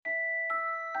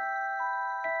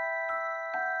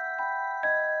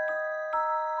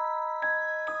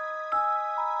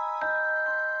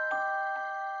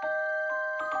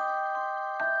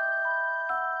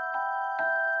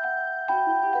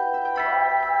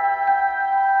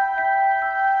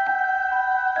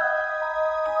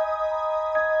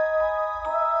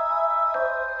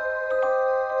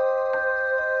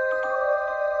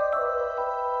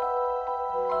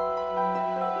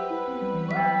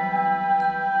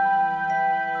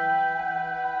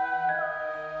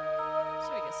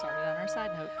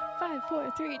side note. 5,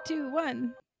 4, 3, 2,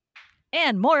 1.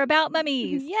 And more about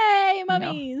mummies. Yay,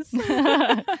 mummies.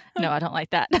 No, I don't like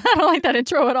that. I don't like that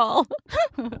intro at all.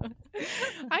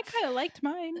 I kind of liked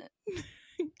mine.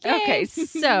 Okay,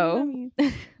 so Mummies.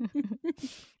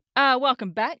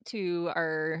 welcome back to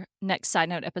our next side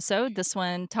note episode. This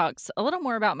one talks a little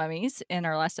more about mummies. In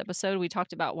our last episode, we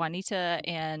talked about Juanita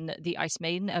and the Ice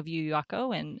Maiden of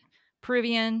Yuyaco and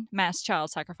Peruvian mass child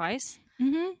sacrifice.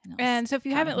 Mm-hmm. And so if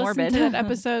you haven't listened to that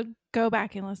episode, go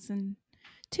back and listen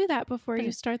to that before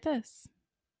you start this.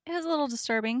 It was a little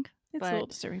disturbing. It's a little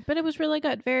disturbing, but it was really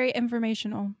good. Very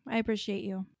informational. I appreciate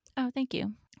you. Oh, thank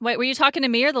you. Wait, were you talking to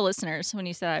me or the listeners when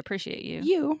you said I appreciate you?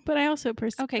 You, but I also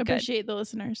appreciate the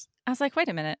listeners. I was like, wait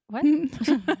a minute. What?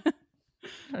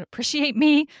 Appreciate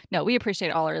me? No, we appreciate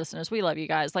all our listeners. We love you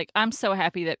guys. Like, I'm so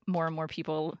happy that more and more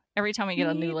people, every time we get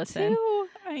a new listen,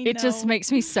 it just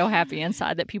makes me so happy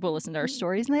inside that people listen to our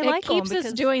stories and they like them. It keeps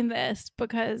us doing this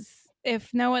because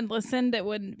if no one listened, it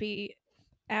wouldn't be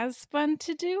as fun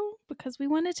to do because we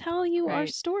want to tell you our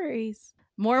stories.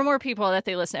 More and more people that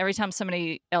they listen every time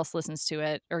somebody else listens to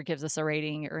it or gives us a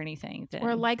rating or anything, then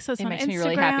or likes us on makes Instagram, me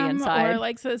really happy inside. Or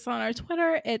likes us on our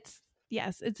Twitter. It's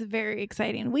very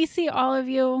exciting. We see all of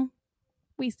you.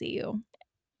 We see you,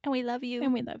 and we love you.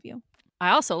 And we love you.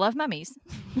 I also love mummies.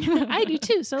 I do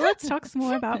too. So let's talk some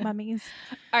more about mummies.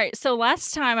 All right. So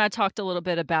last time I talked a little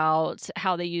bit about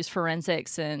how they use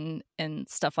forensics and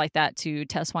stuff like that to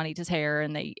test Juanita's hair,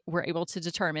 and they were able to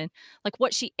determine like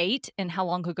what she ate and how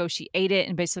long ago she ate it,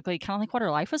 and basically kind of like what her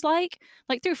life was like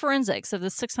through forensics of the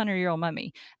 600-year-old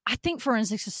mummy. I think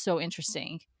forensics is so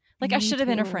interesting. Like, I should have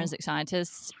been a forensic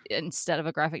scientist instead of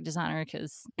a graphic designer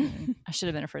because I should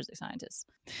have been a forensic scientist.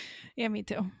 Yeah, me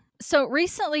too. So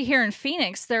recently here in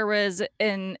Phoenix, there was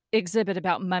an exhibit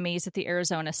about mummies at the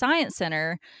Arizona Science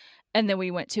Center. And then we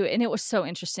went to it and it was so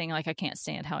interesting. Like, I can't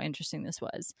stand how interesting this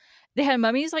was. They had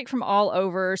mummies like from all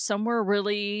over. Some were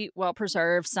really well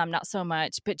preserved, some not so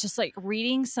much. But just like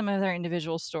reading some of their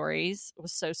individual stories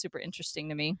was so super interesting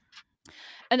to me.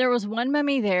 And there was one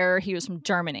mummy there. He was from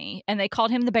Germany and they called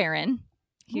him the Baron.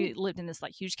 He lived in this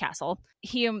like huge castle.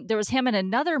 There was him and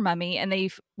another mummy, and they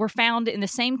were found in the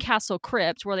same castle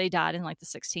crypt where they died in like the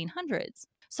 1600s.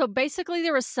 So basically,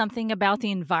 there was something about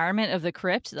the environment of the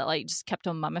crypt that like just kept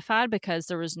them mummified because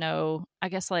there was no, I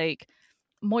guess, like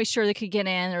moisture that could get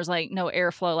in. There was like no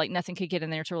airflow, like nothing could get in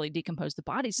there to really decompose the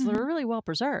bodies. So they were really well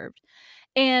preserved.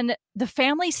 And the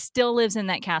family still lives in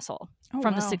that castle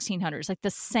from the 1600s, like the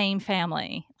same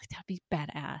family. Like, that'd be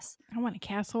badass. I want a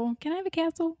castle. Can I have a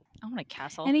castle? I want a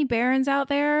castle. Any barons out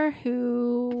there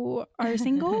who are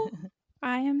single?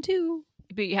 I am too.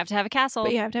 But you have to have a castle.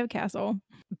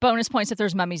 Bonus points if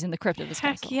there's mummies in the crypt of this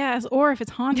castle. Heck yes. Or if it's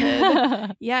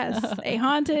haunted. Yes. A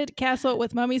haunted castle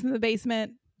with mummies in the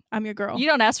basement. I'm your girl. You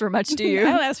don't ask for much, do you? I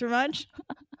don't ask for much.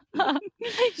 You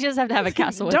just have to have a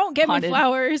castle with Don't give me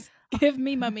flowers. Give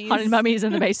me mummies. Haunted mummies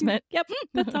in the basement. Yep.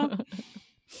 That's all.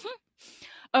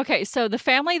 Okay, so the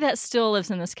family that still lives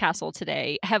in this castle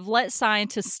today have let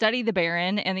scientists study the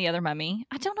Baron and the other mummy.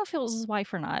 I don't know if it was his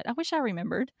wife or not. I wish I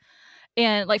remembered.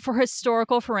 And like for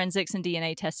historical forensics and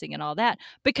DNA testing and all that,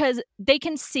 because they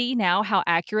can see now how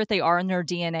accurate they are in their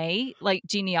DNA, like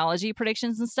genealogy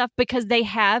predictions and stuff, because they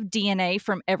have DNA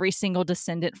from every single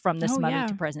descendant from this mummy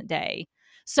to present day.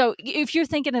 So if you're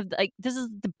thinking of like, this is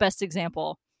the best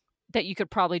example that you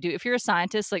could probably do. If you're a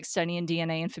scientist, like studying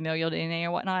DNA and familial DNA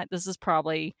or whatnot, this is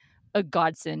probably a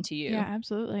godsend to you. Yeah,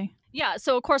 absolutely. Yeah.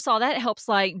 So, of course, all that helps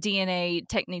like DNA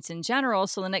techniques in general.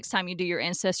 So the next time you do your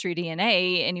ancestry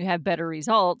DNA and you have better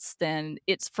results, then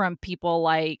it's from people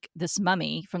like this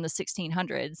mummy from the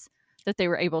 1600s that they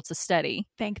were able to study.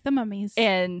 Thank the mummies.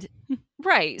 And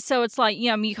right. So it's like,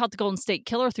 you caught the Golden State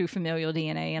Killer through familial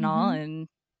DNA and all. And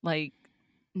like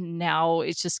now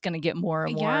it's just going to get more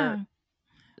and more. Yeah.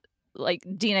 Like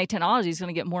DNA technology is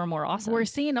going to get more and more awesome. We're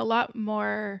seeing a lot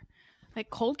more like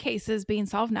cold cases being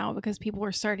solved now because people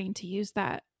were starting to use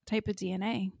that type of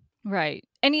DNA. Right.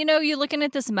 And you're looking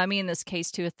at this mummy in this case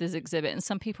too, at this exhibit, and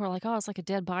some people are like, oh, it's like a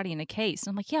dead body in a case. And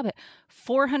I'm like, yeah, but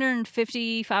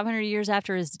 450, 500 years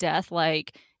after his death,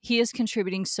 like he is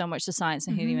contributing so much to science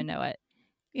and he didn't even know it.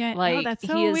 Yeah. Like that's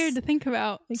so weird to think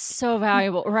about. Like, so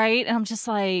valuable. Right. And I'm just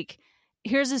like,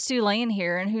 here's this dude laying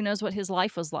here and who knows what his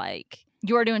life was like.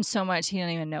 You're doing so much, he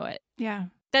don't even know it. Yeah.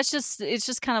 It's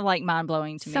just kind of like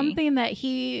mind-blowing to me. Something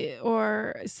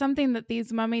that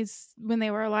these mummies, when they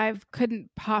were alive,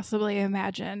 couldn't possibly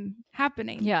imagine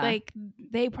happening. Yeah. Like,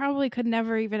 they probably could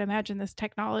never even imagine this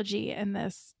technology and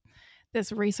this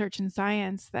research and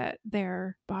science that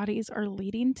their bodies are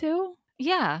leading to.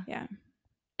 Yeah. Yeah.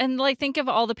 And like, think of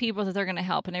all the people that they're going to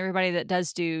help and everybody that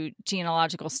does do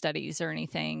genealogical studies or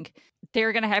anything.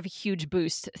 They're going to have a huge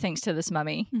boost thanks to this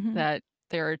mummy that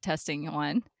they're testing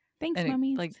on. Thanks,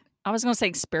 mummies. Like, I was going to say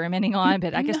experimenting on,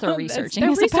 but I guess they're researching.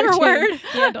 They're It's a better word.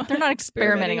 Yeah, they're not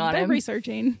experimenting on him. They're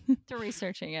researching. They're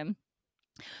researching him.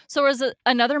 So there was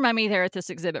another mummy there at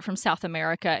this exhibit from South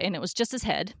America, and it was just his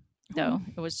head, though.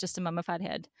 It was just a mummified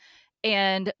head.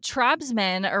 And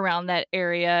tribesmen around that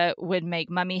area would make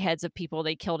mummy heads of people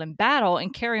they killed in battle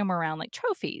and carry them around like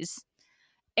trophies.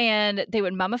 And they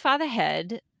would mummify the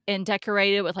head and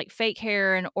decorate it with like fake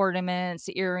hair and ornaments,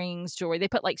 earrings, jewelry. They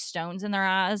put like stones in their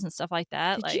eyes and stuff like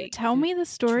that. Did like, you tell me the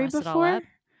story before?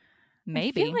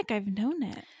 Maybe. I feel like I've known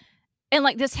it. And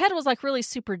like this head was like really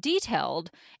super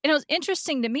detailed. And it was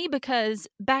interesting to me because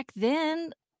back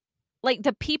then, like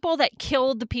the people that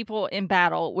killed the people in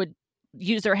battle would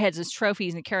use their heads as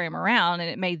trophies and carry them around, and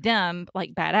it made them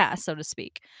like badass, so to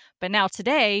speak. But now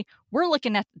today, we're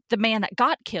looking at the man that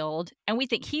got killed, and we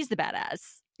think he's the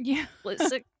badass. Yeah.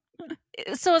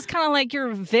 So it's kind of like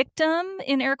your victim,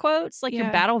 in air quotes, like your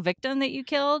battle victim that you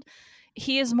killed.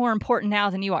 He is more important now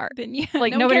than you are.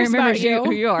 Like nobody remembers you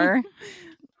who you are.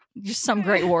 You're some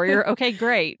great warrior. Okay,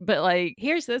 great. But like,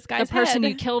 here's this guy's the person head.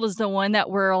 you killed is the one that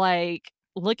we're like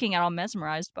looking at, all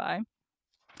mesmerized by.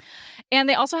 And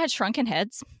they also had shrunken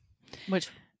heads, which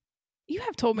you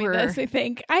have told me this. I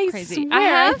think I crazy.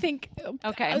 swear. I think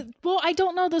okay. Well, I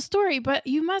don't know the story, but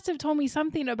you must have told me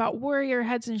something about warrior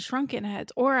heads and shrunken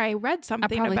heads, or I read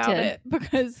something about it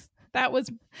because that was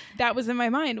in my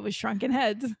mind. It was shrunken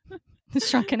heads. The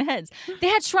shrunken heads. They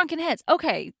had shrunken heads.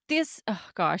 Okay,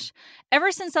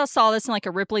 ever since I saw this in like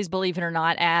a Ripley's Believe It or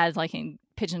Not ad, like in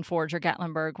Pigeon Forge or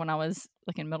Gatlinburg when I was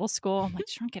like in middle school, I'm like,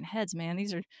 shrunken heads, man.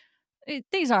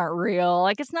 These aren't real.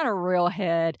 Like, it's not a real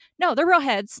head. No, they're real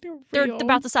heads. They're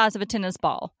about the size of a tennis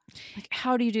ball. Like,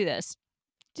 how do you do this?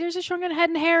 There's a shrunken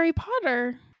head in Harry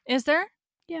Potter. Is there?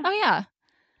 Yeah. Oh, yeah.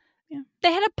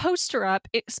 They had a poster up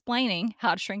explaining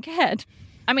how to shrink a head.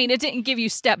 I mean, it didn't give you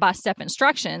step-by-step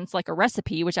instructions like a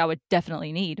recipe, which I would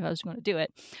definitely need if I was going to do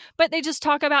it. But they just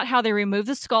talk about how they remove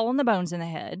the skull and the bones in the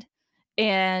head.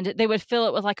 And they would fill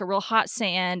it with like a real hot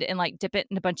sand and like dip it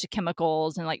in a bunch of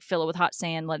chemicals and like fill it with hot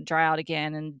sand, let it dry out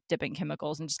again and dip it in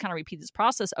chemicals and just kind of repeat this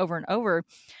process over and over.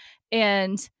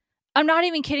 And I'm not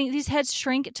even kidding. These heads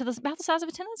shrink to about the size of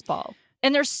a tennis ball.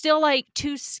 And they're still like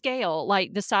to scale,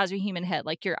 like the size of a human head.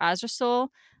 Like your eyes are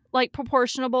still like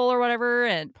proportionable or whatever.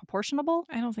 And proportionable?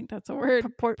 I don't think that's a word.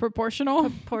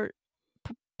 Proportional?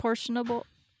 Proportionable.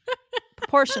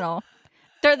 Proportional.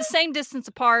 They're the same distance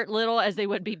apart, little as they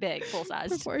would be big, full size.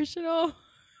 Proportional.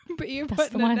 But you're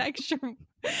putting an extra.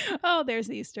 Oh, there's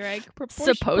the Easter egg.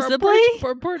 Supposedly?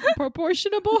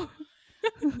 Proportionable.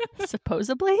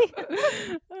 Supposedly?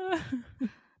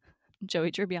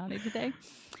 Joey Tribbiani today.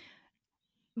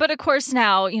 But of course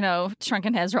now,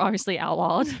 shrunken heads are obviously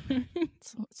outlawed.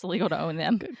 It's illegal to own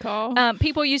them. Good call.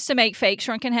 People used to make fake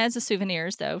shrunken heads as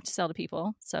souvenirs, though, to sell to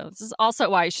people. So this is also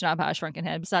why you should not buy a shrunken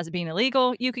head. Besides it being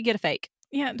illegal, you could get a fake.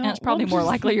 Yeah, and it's probably more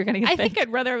likely you're going to get a fake. I think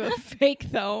I'd rather have a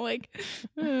fake, though. Like,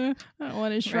 I don't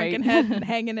want a shrunken head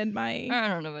hanging in my... I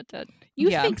don't know about that. You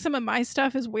think some of my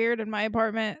stuff is weird in my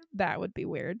apartment? That would be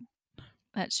weird.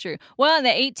 That's true. Well, in the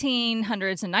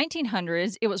 1800s and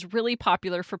 1900s, it was really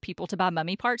popular for people to buy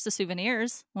mummy parts as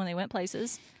souvenirs when they went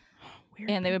places.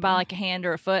 And they would buy like a hand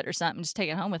or a foot or something, just take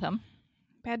it home with them.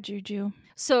 Bad juju.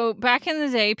 So back in the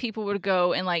day, people would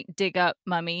go and like dig up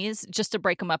mummies just to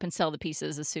break them up and sell the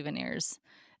pieces as souvenirs.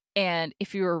 And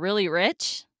if you were really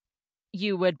rich,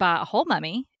 you would buy a whole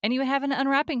mummy and you would have an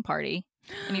unwrapping party.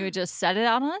 And you would just set it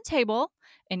out on a table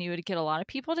and you would get a lot of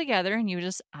people together and you would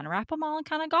just unwrap them all and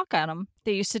kind of gawk at them.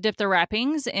 They used to dip their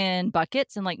wrappings in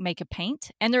buckets and like make a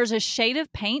paint. And there's a shade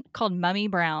of paint called mummy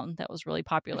brown that was really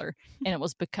popular. And it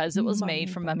was because it was made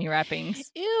from mummy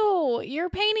wrappings. Ew, you're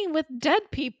painting with dead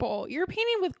people. You're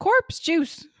painting with corpse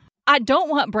juice. I don't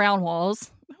want brown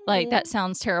walls. Like, that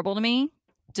sounds terrible to me.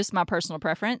 Just my personal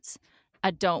preference.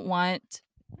 I don't want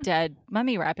dead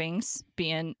mummy wrappings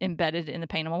being embedded in the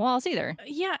paint on my walls either.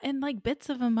 Yeah, and like bits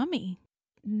of a mummy.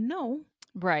 No.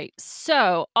 Right.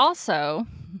 So, also,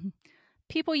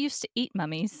 people used to eat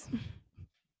mummies.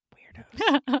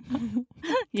 Weirdos.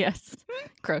 Yes.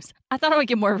 Gross. I thought I would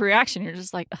get more of a reaction. You're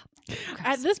just like,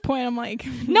 at this point, I'm like,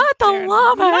 not the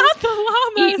llamas. Not the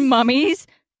llamas. Eat mummies.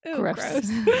 Ooh,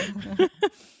 gross.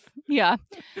 Yeah.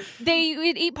 They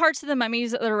would eat parts of the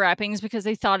mummies that were wrappings because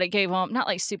they thought it gave them, not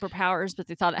like superpowers, but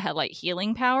they thought it had like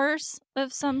healing powers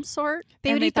of some sort.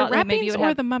 They would eat the wrappings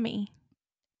or the mummy?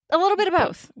 A little bit of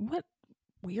both. What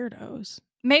weirdos.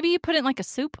 Maybe you put it in like a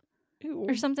soup Ew.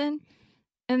 or something.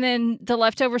 And then the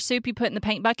leftover soup you put in the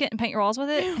paint bucket and paint your walls with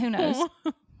it. Who knows?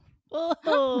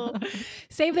 Oh.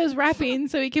 Save those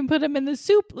wrappings so you can put them in the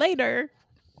soup later.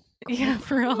 Yeah,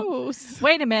 for real.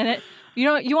 Wait a minute.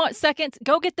 You want seconds?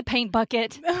 Go get the paint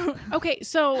bucket. Okay,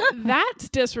 so that's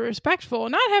disrespectful.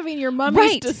 Not having your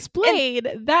mummies displayed,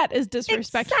 that is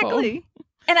disrespectful. Exactly.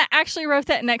 And I actually wrote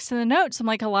that next to the notes. I'm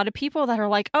like, a lot of people that are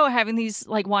like, oh, having these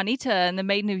like Juanita and the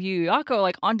Maiden of Yuyako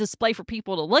like on display for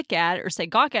people to look at or say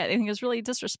gawk at, I think is really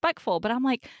disrespectful. But I'm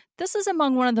like, this is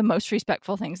among one of the most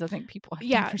respectful things I think people have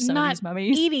done for some of these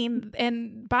mummies. Eating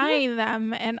and buying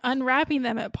them and unwrapping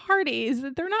them at parties.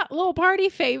 They're not little party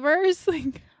favors.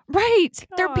 Like, right.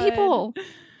 God. They're people.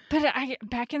 But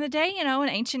back in the day, in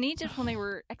ancient Egypt, when they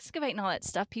were excavating all that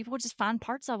stuff, people would just find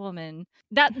parts of them, and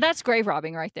that's grave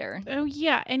robbing right there. Oh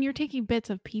yeah, and you're taking bits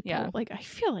of people. Yeah. Like, I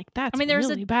feel like that's there's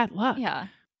really bad luck. Yeah,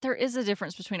 there is a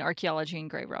difference between archaeology and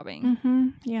grave robbing. Mm-hmm.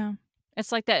 Yeah,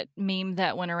 it's like that meme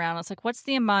that went around. It's like, what's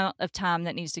the amount of time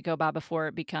that needs to go by before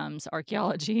it becomes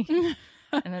archaeology?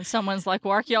 And then someone's like,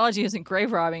 well, archaeology isn't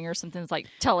grave robbing or something. It's like,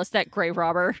 tell us that, grave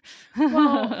robber.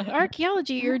 Well,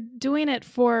 archaeology, you're doing it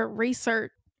for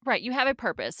research. Right. You have a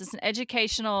purpose. It's an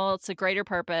educational, it's a greater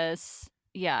purpose.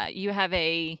 Yeah. You have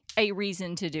a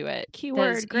reason to do it.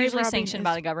 Keyword, grave usually sanctioned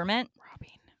by the government.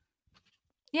 Robbing.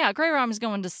 Yeah. Grave robbing is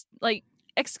going to, like,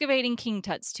 excavating King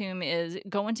Tut's tomb is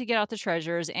going to get out the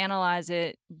treasures, analyze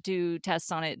it, do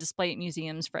tests on it, display it in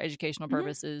museums for educational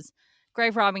purposes.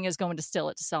 Grave robbing is going to steal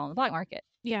it to sell on the black market.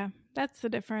 Yeah. That's the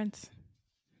difference.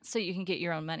 So you can get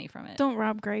your own money from it. Don't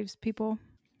rob graves, people.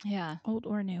 Yeah. Old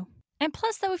or new. And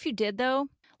plus, though, if you did, though,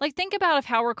 like, think about if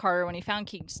Howard Carter, when he found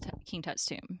King Tut's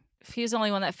tomb, if he was the only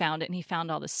one that found it and he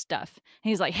found all this stuff, and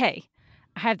he's like, hey,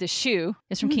 I have this shoe.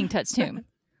 It's from King Tut's tomb.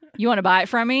 You want to buy it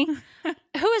from me?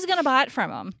 Who is going to buy it from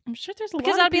him? I'm sure there's a lot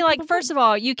Because I'd be like, first of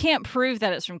all, you can't prove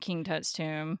that it's from King Tut's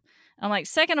tomb. I'm like,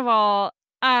 second of all,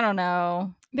 I don't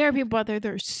know. There are people out there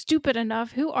that are stupid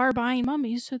enough who are buying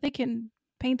mummies so they can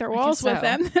paint their walls with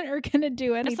them that are going to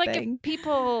do anything. It's like if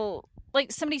people...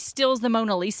 Like, somebody steals the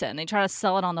Mona Lisa and they try to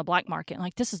sell it on the black market.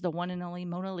 Like, this is the one and only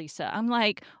Mona Lisa. I'm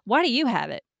like, why do you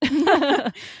have it?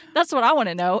 That's what I want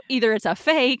to know. Either it's a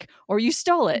fake or you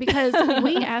stole it. Because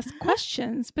we ask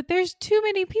questions, but there's too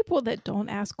many people that don't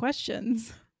ask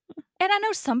questions. And I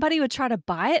know somebody would try to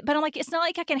buy it, but I'm like, it's not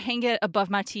like I can hang it above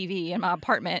my TV in my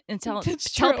apartment and tell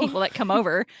people that come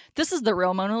over, this is the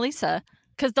real Mona Lisa.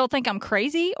 Because they'll think I'm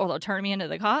crazy, or they'll turn me into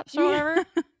the cops or whatever,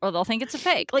 or they'll think it's a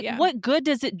fake. Like, what good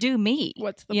does it do me?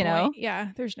 What's the point? Know? Yeah,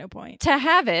 there's no point. To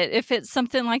have it, if it's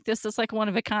something like this, it's like one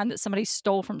of a kind that somebody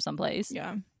stole from someplace.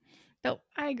 Yeah. No,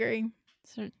 I agree.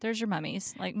 So there's your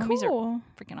mummies. Like, mummies are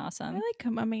freaking awesome. I like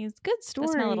mummies. Good story.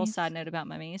 That's my little side note about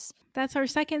mummies. That's our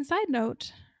second side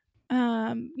note.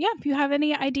 If you have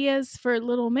any ideas for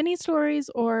little mini stories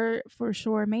or for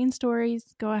sure main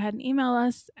stories, go ahead and email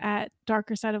us at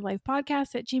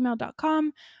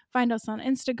darkersideoflifepodcast@gmail.com. Find us on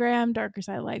Instagram, Darker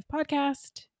Side of Life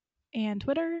Podcast, and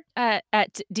Twitter at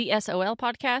DSOL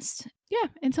Podcast. Yeah.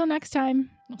 Until next time.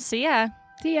 See ya.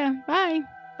 See ya. Bye.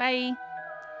 Bye.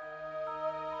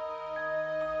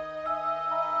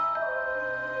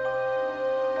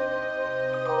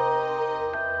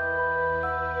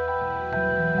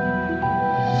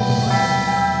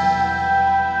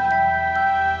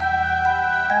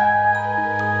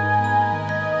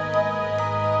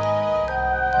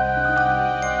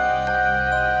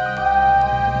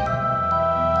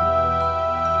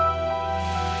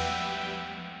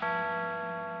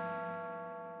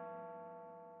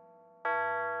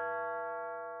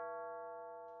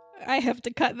 I have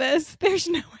to cut this. There's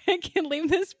no way I can leave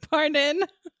this part in.